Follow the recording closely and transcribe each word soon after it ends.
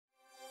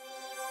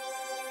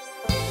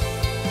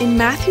In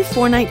Matthew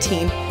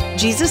 4:19,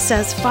 Jesus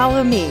says,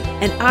 "Follow me,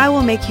 and I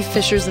will make you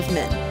fishers of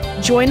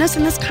men." Join us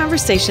in this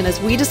conversation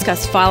as we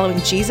discuss following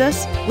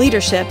Jesus,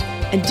 leadership,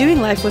 and doing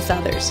life with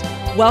others.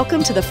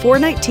 Welcome to the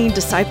 419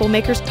 Disciple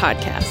Makers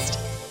Podcast.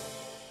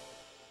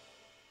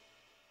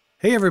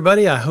 Hey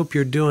everybody, I hope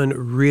you're doing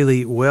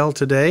really well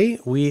today.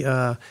 We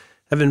have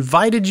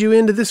invited you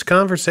into this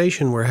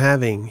conversation we're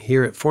having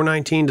here at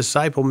 419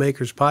 Disciple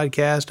Makers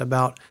Podcast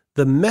about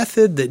the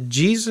method that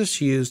Jesus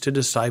used to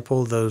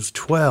disciple those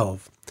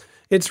 12.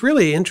 It's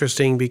really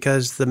interesting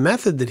because the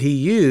method that he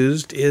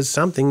used is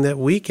something that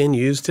we can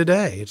use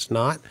today. It's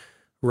not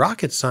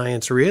rocket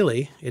science,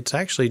 really. It's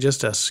actually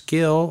just a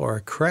skill or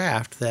a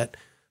craft that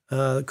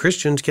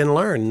Christians can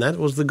learn. And that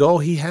was the goal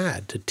he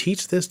had, to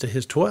teach this to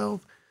his 12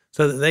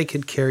 so that they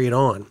could carry it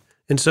on.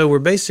 And so we're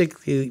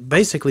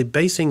basically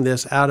basing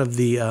this out of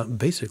the out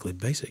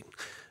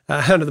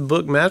of the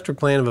book Master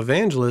Plan of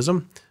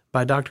Evangelism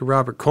by Dr.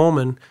 Robert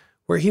Coleman,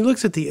 where he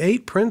looks at the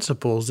 8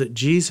 principles that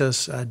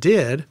Jesus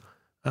did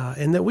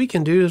and that we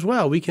can do as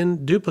well. We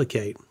can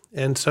duplicate.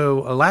 And so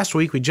last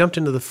week we jumped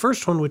into the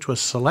first one, which was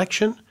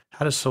selection,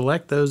 how to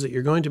select those that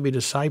you're going to be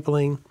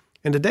discipling.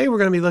 And today we're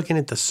going to be looking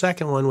at the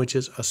second one, which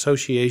is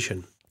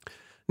association.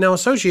 Now,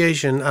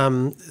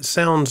 association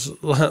sounds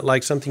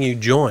like something you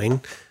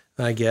join,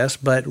 I guess,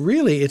 but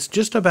really it's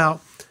just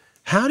about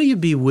how do you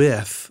be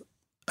with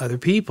other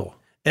people.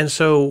 And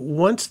so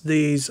once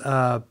these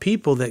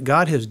people that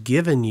God has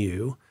given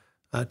you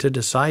to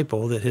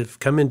disciple, that have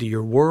come into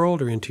your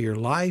world or into your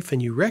life, and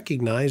you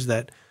recognize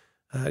that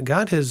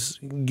God has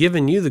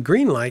given you the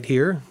green light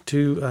here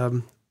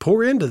to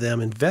pour into them,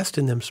 invest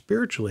in them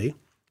spiritually,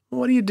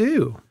 what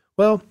do?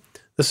 Well,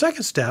 the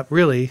second step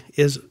really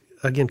is,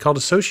 again, called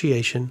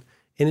association,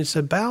 and it's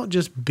about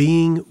just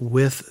being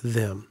with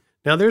them.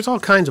 Now, there's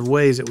all kinds of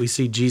ways that we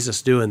see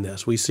Jesus doing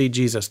this. We see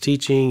Jesus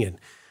teaching,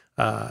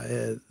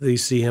 and we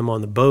see him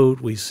on the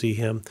boat. We see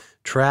him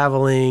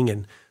traveling,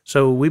 and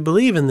so we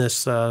believe in this,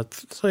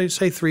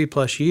 say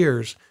 3+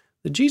 years,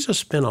 that Jesus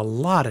spent a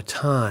lot of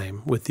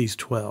time with these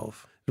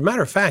 12. As a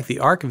matter of fact, the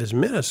arc of his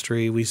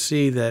ministry, we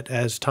see that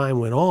as time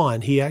went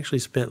on, he actually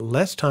spent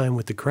less time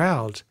with the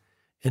crowds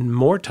and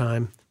more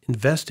time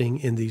investing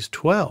in these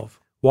 12.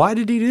 Why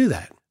did he do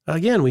that?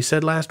 Again, we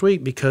said last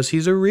week, because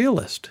he's a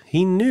realist.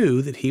 He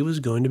knew that he was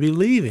going to be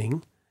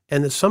leaving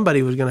and that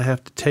somebody was going to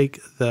have to take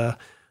the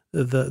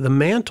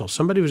mantle.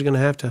 Somebody was going to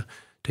have to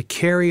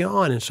carry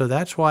on. And so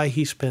that's why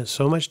he spent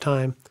so much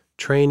time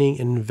training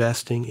and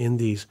investing in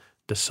these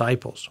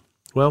disciples.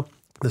 Well,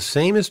 the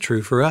same is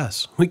true for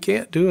us. We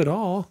can't do it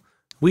all.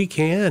 We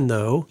can,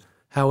 though,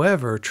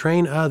 however,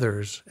 train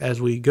others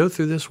as we go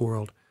through this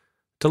world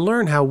to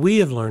learn how we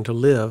have learned to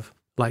live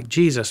like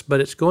Jesus, but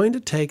it's going to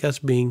take us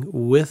being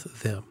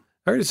with them.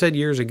 I already said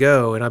years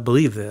ago, and I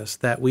believe this,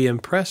 that we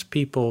impress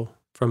people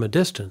from a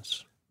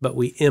distance, but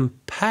we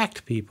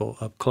impact people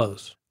up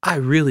close. I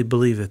really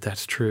believe that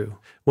that's true.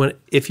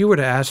 If you were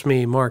to ask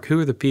me, Mark, who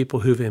are the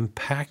people who've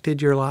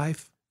impacted your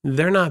life?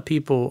 They're not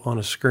people on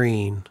a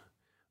screen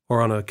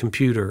or on a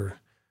computer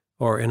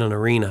or in an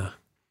arena.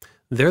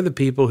 They're the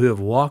people who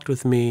have walked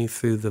with me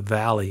through the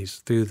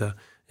valleys,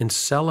 and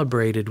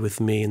celebrated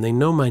with me, and they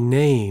know my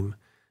name,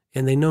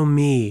 and they know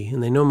me,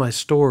 and they know my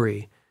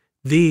story.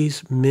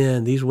 These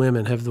men, these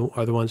women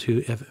are the ones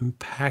who have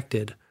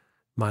impacted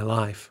my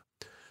life.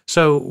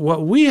 So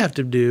what we have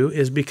to do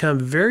is become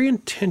very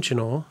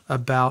intentional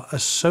about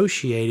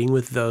associating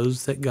with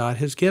those that God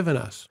has given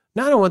us.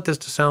 Now, I don't want this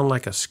to sound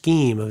like a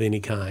scheme of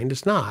any kind.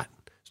 It's not.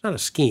 It's not a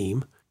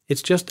scheme.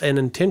 It's just an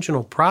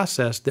intentional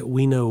process that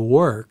we know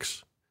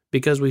works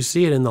because we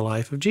see it in the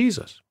life of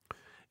Jesus.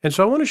 And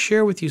so I want to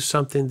share with you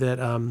something that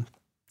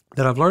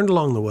I've learned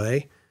along the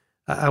way.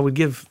 I would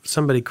give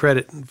somebody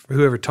credit for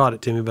whoever taught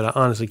it to me, but I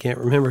honestly can't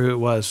remember who it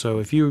was. So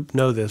if you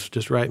know this,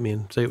 just write me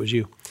and say it was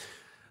you.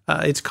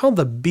 It's called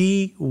the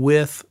Be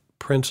With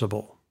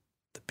principle.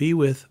 The Be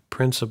With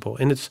principle.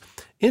 And it's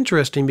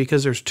interesting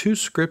because there's 2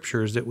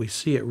 scriptures that we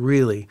see it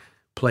really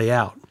play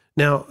out.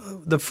 Now,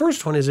 the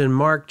first one is in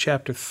Mark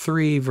chapter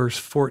 3, verse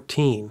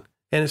 14.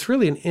 And it's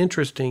really an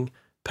interesting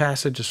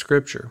passage of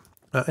scripture.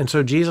 And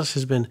so Jesus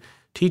has been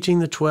teaching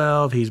the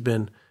 12. He's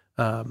been,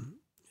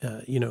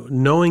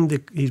 knowing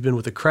that he's been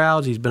with the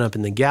crowds. He's been up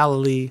in the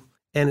Galilee.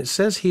 And it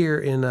says here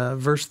in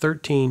verse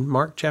 13,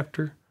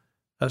 chapter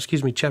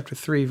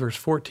 3, verse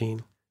 14,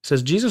 it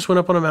says, Jesus went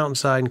up on a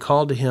mountainside and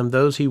called to him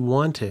those he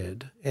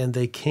wanted, and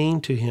they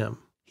came to him.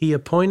 He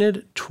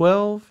appointed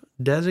 12,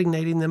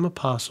 designating them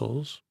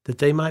apostles, that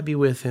they might be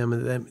with him,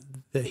 and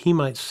that he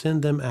might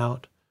send them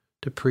out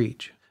to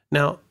preach.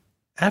 Now,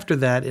 after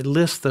that, it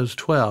lists those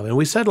 12. And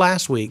we said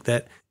last week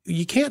that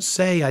you can't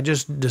say, I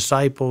just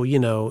disciple,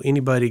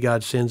 anybody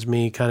God sends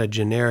me kind of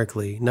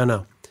generically.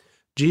 No.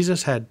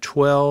 Jesus had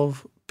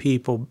 12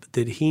 people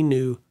that he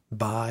knew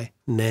by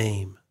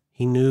name.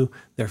 He knew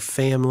their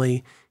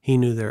family. He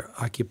knew their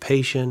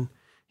occupation.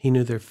 He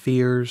knew their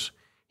fears.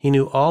 He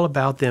knew all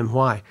about them.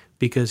 Why?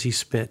 Because he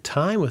spent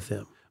time with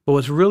them. But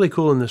what's really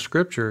cool in the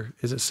scripture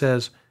is it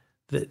says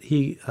that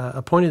he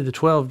appointed the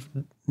 12,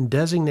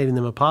 designating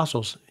them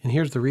apostles. And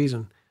here's the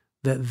reason.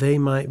 that they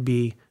might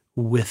be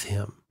with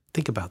him.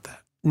 Think about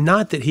that.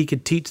 Not that he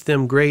could teach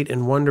them great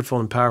and wonderful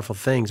and powerful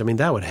things. I mean,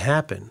 that would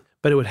happen,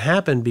 but it would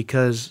happen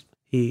because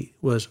he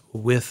was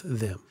with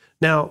them.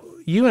 Now,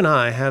 you and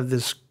I have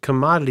this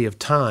commodity of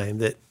time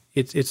that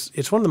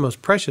it's one of the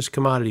most precious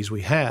commodities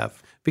we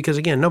have because,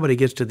 again, nobody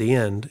gets to the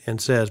end and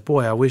says,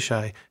 boy, I wish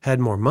I had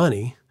more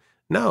money.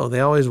 No, they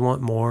always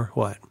want more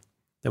what?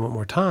 They want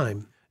more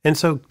time. And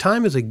so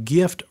time is a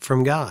gift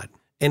from God.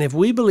 And if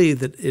we believe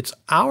that it's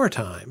our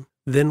time,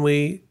 then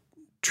we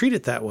treat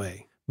it that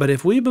way. But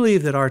if we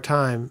believe that our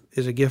time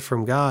is a gift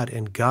from God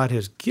and God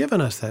has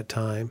given us that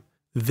time,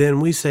 then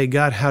we say,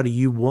 God, how do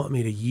you want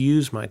me to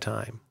use my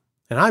time?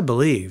 And I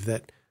believe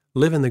that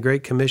living the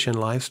Great Commission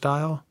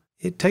lifestyle,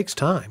 it takes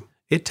time.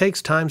 It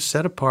takes time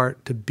set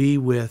apart to be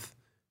with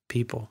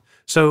people.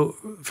 So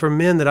for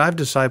men that I've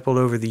discipled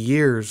over the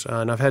years,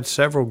 and I've had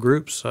several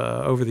groups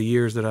over the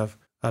years that I've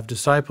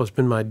discipled, it's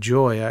been my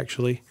joy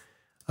actually.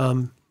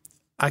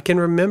 I can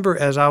remember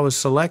as I was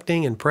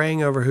selecting and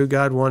praying over who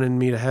God wanted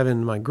me to have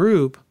in my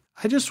group,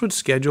 I just would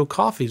schedule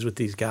coffees with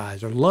these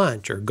guys or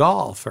lunch or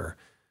golf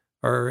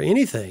or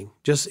anything,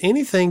 just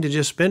anything to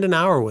just spend an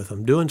hour with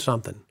them doing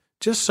something,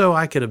 just so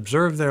I could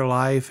observe their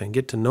life and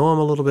get to know them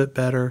a little bit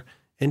better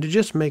and to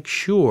just make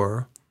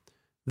sure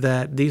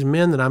that these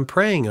men that I'm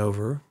praying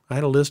over, I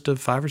had a list of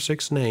 5 or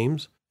 6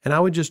 names, and I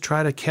would just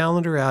try to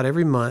calendar out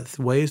every month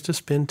ways to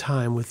spend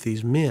time with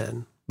these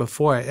men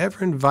before I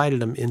ever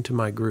invited them into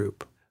my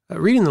group.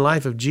 Reading the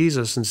life of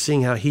Jesus and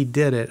seeing how he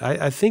did it,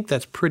 I think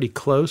that's pretty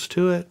close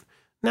to it.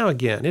 Now,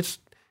 again, it's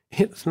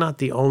not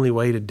the only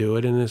way to do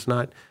it, and it's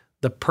not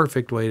the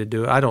perfect way to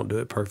do it. I don't do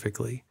it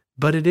perfectly,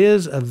 but it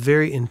is a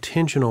very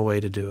intentional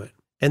way to do it.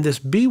 And this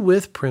be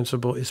with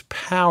principle is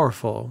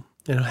powerful.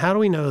 And how do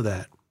we know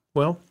that?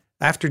 Well,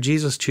 after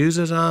Jesus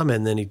chooses them,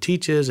 and then he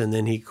teaches, and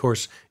then he, of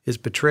course, is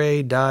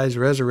betrayed, dies,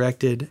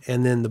 resurrected,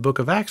 and then the book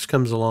of Acts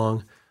comes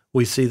along,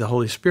 we see the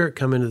Holy Spirit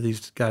come into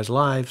these guys'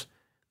 lives.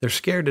 They're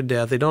scared to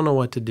death. They don't know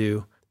what to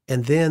do.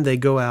 And then they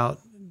go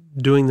out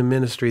doing the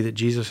ministry that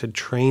Jesus had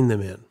trained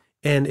them in.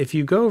 And if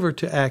you go over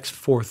to Acts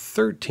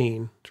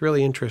 4:13, it's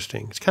really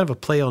interesting. It's kind of a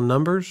play on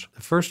numbers.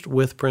 The first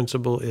with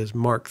principle is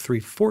Mark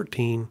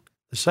 3:14.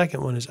 The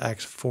second one is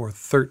Acts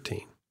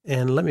 4:13.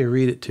 And let me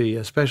read it to you,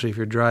 especially if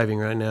you're driving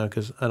right now,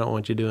 because I don't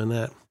want you doing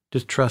that.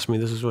 Just trust me,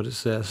 this is what it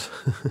says.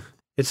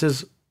 It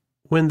says,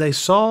 when they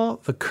saw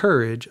the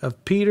courage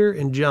of Peter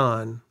and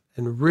John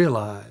and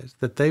realized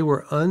that they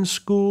were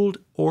unschooled,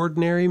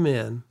 ordinary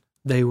men,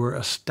 they were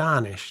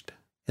astonished,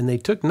 and they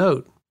took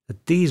note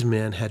that these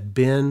men had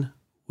been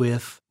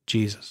with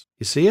Jesus.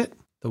 You see it?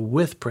 The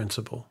with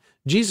principle.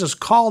 Jesus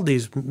called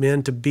these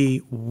men to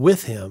be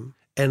with him,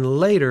 and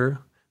later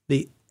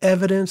the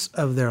evidence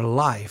of their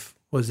life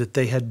was that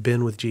they had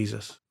been with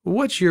Jesus.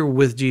 What's your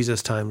with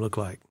Jesus time look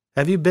like?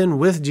 Have you been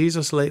with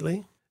Jesus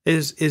lately?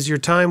 Is your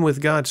time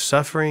with God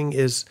suffering?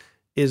 Is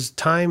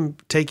time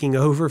taking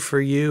over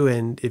for you?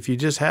 And if you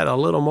just had a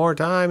little more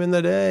time in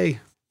the day,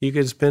 you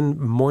could spend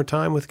more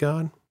time with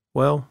God?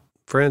 Well,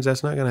 friends,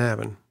 that's not going to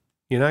happen.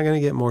 You're not going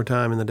to get more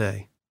time in the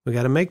day. We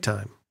got to make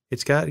time.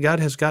 God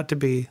has got to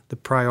be the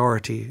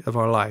priority of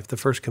our life, the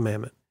first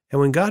commandment. And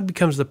when God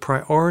becomes the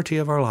priority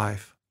of our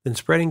life, then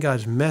spreading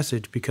God's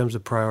message becomes the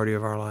priority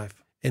of our life.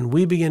 And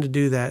we begin to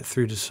do that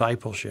through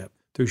discipleship,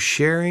 through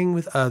sharing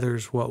with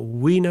others what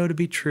we know to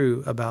be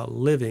true about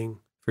living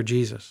for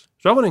Jesus.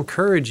 So I want to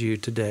encourage you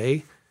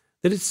today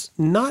that it's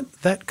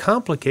not that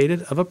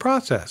complicated of a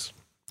process.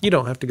 You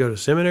don't have to go to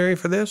seminary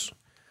for this.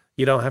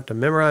 You don't have to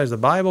memorize the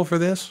Bible for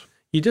this.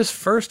 You just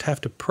first have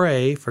to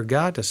pray for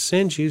God to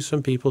send you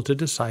some people to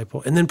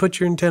disciple, and then put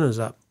your antennas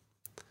up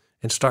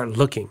and start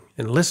looking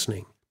and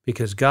listening,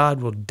 because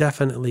God will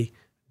definitely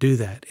do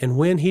that. And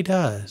when he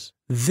does,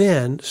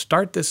 then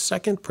start the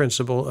second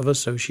principle of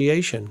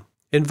association.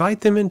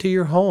 Invite them into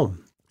your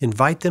home.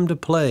 Invite them to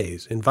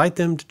plays. Invite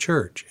them to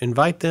church.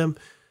 Invite them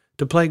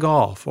to play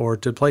golf or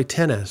to play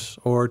tennis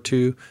or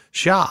to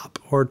shop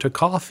or to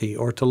coffee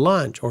or to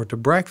lunch or to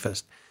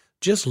breakfast.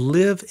 Just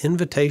live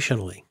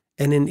invitationally.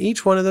 And in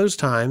each one of those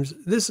times,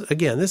 this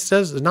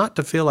says not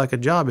to feel like a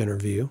job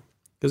interview,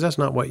 because that's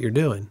not what you're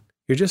doing.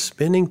 You're just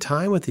spending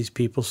time with these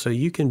people so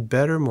you can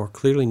better, more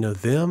clearly know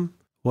them,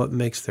 what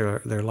makes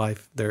their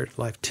life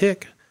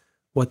tick,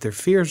 what their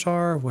fears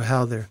are,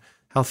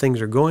 how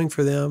things are going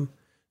for them,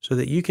 so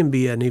that you can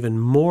be an even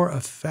more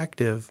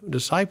effective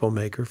disciple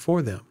maker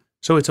for them.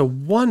 So it's a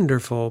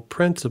wonderful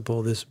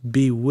principle, this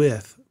be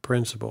with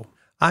principle.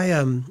 I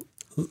am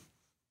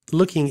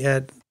looking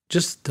at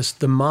just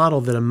the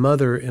model that a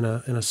mother and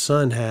a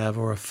son have,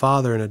 or a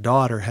father and a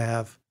daughter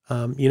have.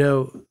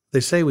 They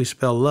say we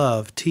spell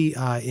love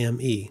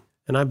T-I-M-E,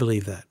 and I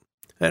believe that.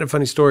 I had a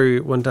funny story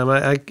one time.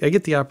 I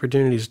get the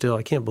opportunity still,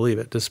 I can't believe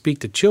it, to speak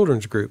to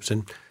children's groups,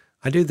 and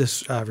I do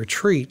this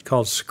retreat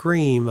called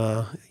Scream,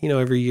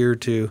 every year or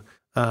two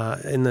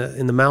in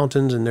the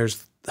mountains, and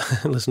there's,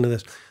 listen to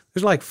this,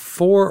 there's like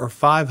 400 or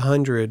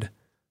 500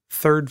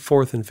 third,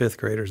 fourth, and fifth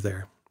graders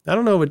there. I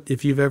don't know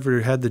if you've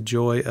ever had the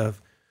joy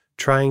of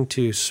trying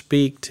to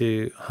speak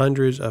to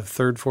hundreds of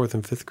third, fourth,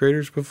 and fifth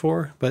graders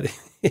before, but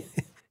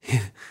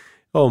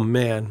oh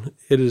man,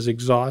 it is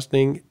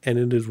exhausting and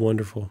it is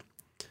wonderful.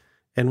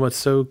 And what's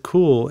so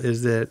cool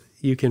is that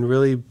you can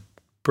really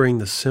bring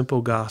the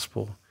simple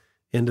gospel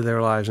into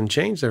their lives and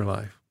change their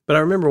life. But I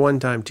remember one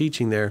time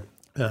teaching there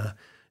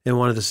in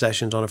one of the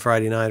sessions on a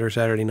Friday night or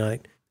Saturday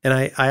night, and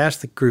I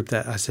asked the group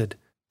that, I said,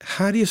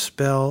 how do you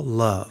spell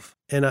love?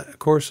 And of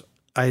course,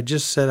 I had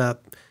just set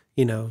up,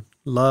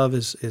 love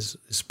is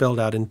spelled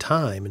out in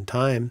time. In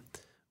time,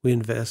 we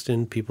invest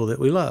in people that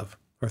we love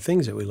or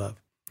things that we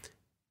love.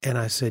 And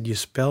I said, you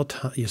spell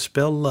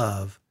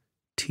love,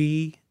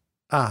 T-I-M-E.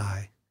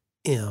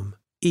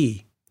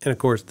 And of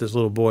course, this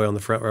little boy on the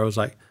front row was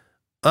like,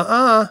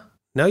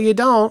 no, you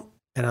don't.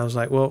 And I was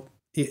like, well,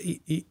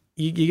 you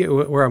get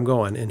where I'm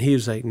going. And he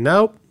was like,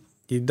 nope,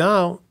 you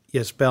don't.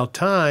 You spell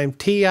time,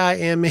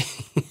 T-I-M-E.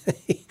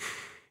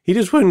 He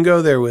just wouldn't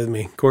go there with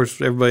me. Of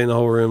course, everybody in the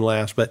whole room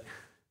laughs, but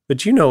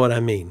you know what I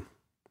mean.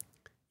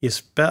 You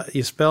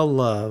spell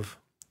love,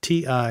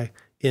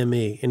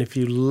 T-I-M-E. And if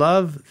you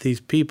love these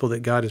people that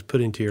God has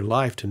put into your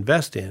life to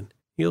invest in,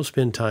 you'll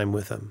spend time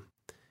with them.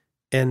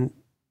 And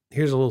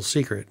here's a little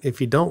secret.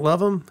 If you don't love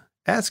them,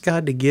 ask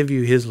God to give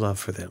you his love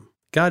for them.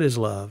 God is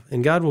love,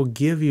 and God will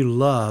give you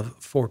love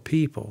for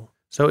people.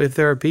 So if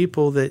there are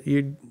people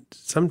that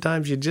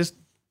sometimes you just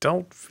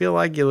don't feel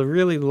like you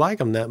really like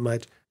them that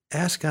much,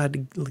 ask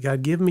God,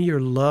 give me your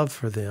love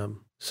for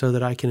them so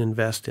that I can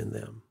invest in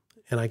them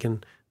and I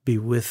can be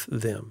with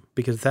them,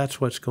 because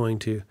that's what's going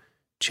to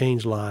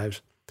change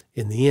lives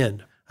in the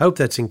end. I hope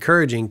that's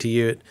encouraging to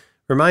you. It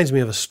reminds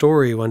me of a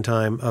story one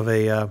time of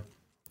a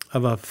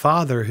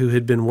father who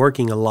had been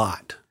working a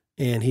lot,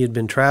 and he had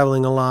been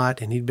traveling a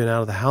lot, and he'd been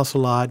out of the house a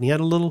lot, and he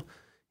had a little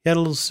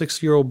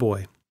 6-year-old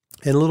boy,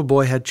 and the little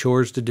boy had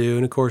chores to do.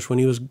 And of course,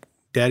 when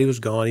Daddy was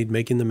gone, he'd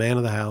make him the man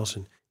of the house,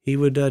 and he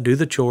would do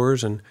the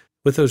chores. And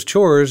with those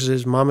chores,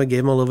 his mama gave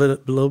him a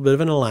little bit of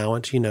an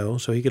allowance,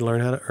 so he could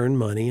learn how to earn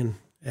money.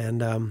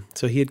 And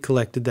so he had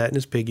collected that in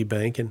his piggy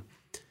bank, and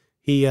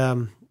he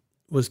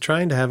was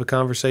trying to have a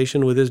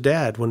conversation with his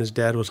dad when his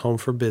dad was home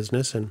for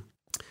business. And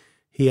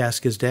he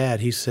asked his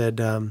dad, he said,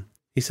 Dad,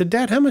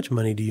 how much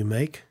money do you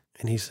make?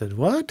 And he said,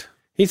 what?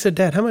 He said,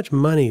 Dad, how much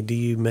money do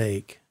you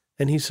make?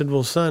 And he said,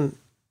 well, son,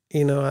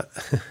 I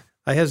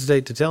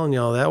hesitate to telling you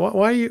all that.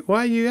 Why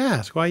you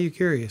ask? Why are you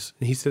curious?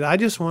 And he said, I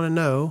just want to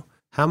know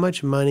how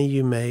much money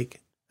you make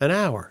an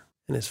hour.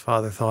 And his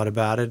father thought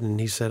about it, and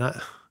he said,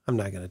 I'm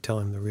not going to tell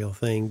him the real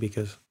thing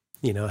because,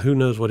 who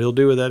knows what he'll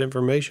do with that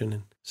information.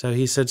 And so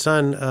he said,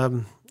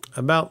 son,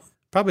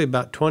 probably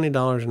about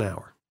 $20 an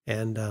hour.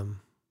 And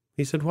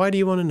he said, why do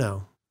you want to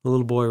know? The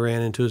little boy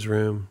ran into his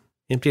room,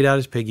 emptied out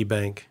his piggy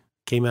bank,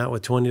 came out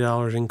with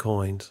 $20 in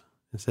coins,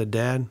 and said,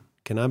 Dad,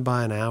 can I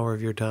buy an hour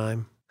of your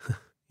time?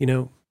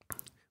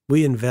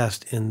 We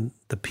invest in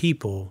the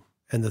people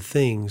and the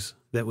things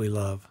that we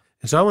love.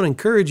 And so I want to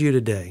encourage you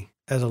today,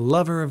 as a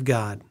lover of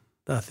God,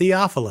 a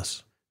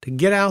Theophilus, to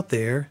get out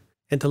there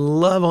and to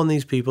love on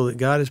these people that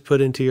God has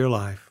put into your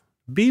life.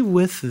 Be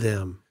with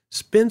them.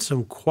 Spend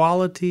some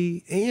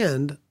quality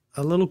and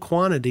a little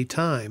quantity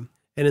time.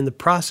 And in the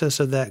process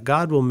of that,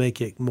 God will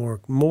make it more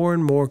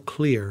and more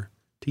clear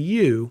to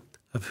you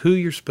of who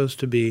you're supposed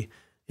to be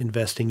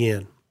investing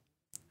in.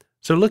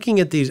 So looking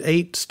at these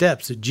 8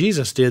 steps that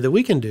Jesus did that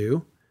we can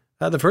do,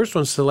 the first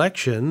one's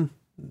selection.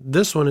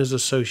 This one is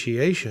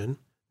association.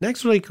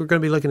 Next week, we're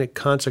going to be looking at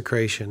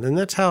consecration. And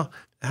that's how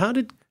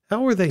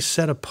were they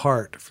set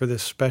apart for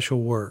this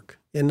special work?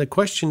 And the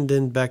question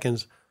then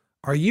beckons,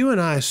 are you and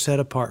I set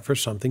apart for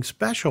something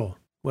special?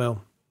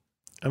 Well,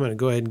 I'm going to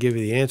go ahead and give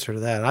you the answer to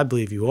that. I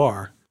believe you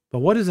are. But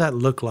what does that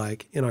look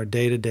like in our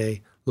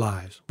day-to-day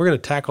lives? We're going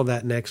to tackle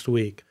that next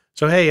week.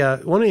 So, hey, I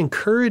want to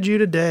encourage you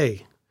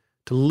today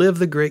to live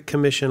the Great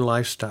Commission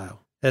lifestyle.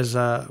 As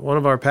one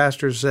of our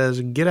pastors says,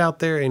 get out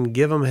there and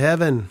give them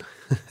heaven.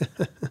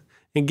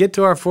 And get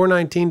to our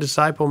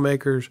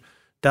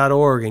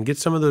 419disciplemakers.org and get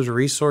some of those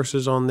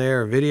resources on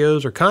there,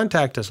 videos, or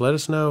contact us. Let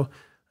us know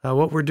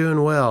what we're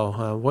doing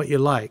well, what you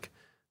like,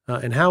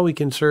 and how we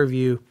can serve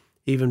you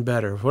even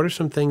better. What are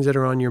some things that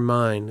are on your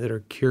mind that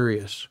are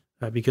curious?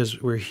 Because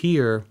we're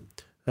here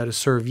to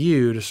serve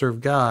you, to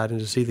serve God, and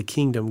to see the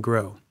kingdom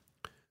grow.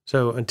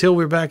 So until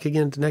we're back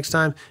again next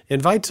time,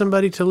 invite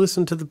somebody to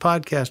listen to the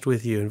podcast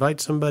with you. Invite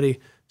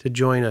somebody to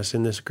join us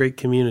in this great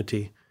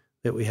community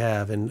that we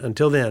have. And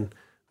until then,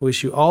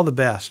 wish you all the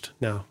best.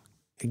 Now,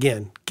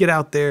 again, get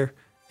out there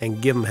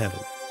and give them heaven.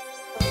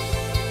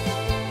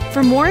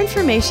 For more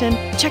information,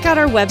 check out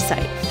our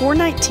website,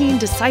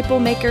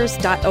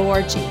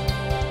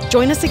 419disciplemakers.org.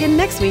 Join us again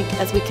next week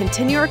as we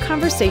continue our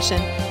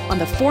conversation on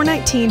the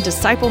 419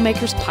 Disciple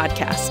Makers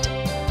podcast.